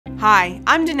Hi,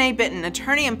 I'm Danae,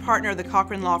 attorney and partner of the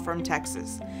Cochran law firm,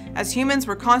 Texas. As humans,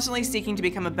 we're constantly seeking to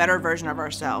become a better version of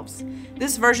ourselves.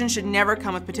 This version should never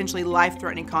come with potentially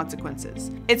life-threatening consequences.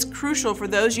 It's crucial for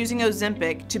those using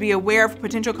Ozympic to be aware of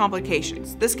potential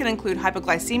complications. This can include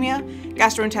hypoglycemia,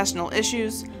 gastrointestinal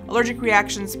issues, allergic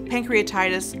reactions,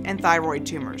 pancreatitis, and thyroid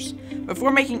tumors.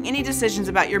 Before making any decisions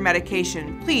about your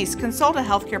medication, please consult a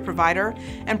healthcare provider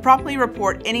and promptly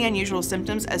report any unusual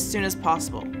symptoms as soon as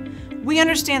possible. We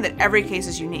understand that every case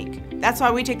is unique. That's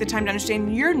why we take the time to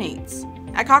understand your needs.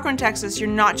 At Cochran, Texas, you're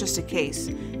not just a case.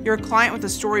 You're a client with a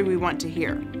story we want to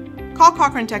hear. Call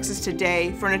Cochran, Texas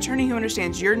today for an attorney who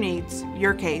understands your needs,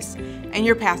 your case, and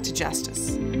your path to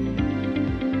justice.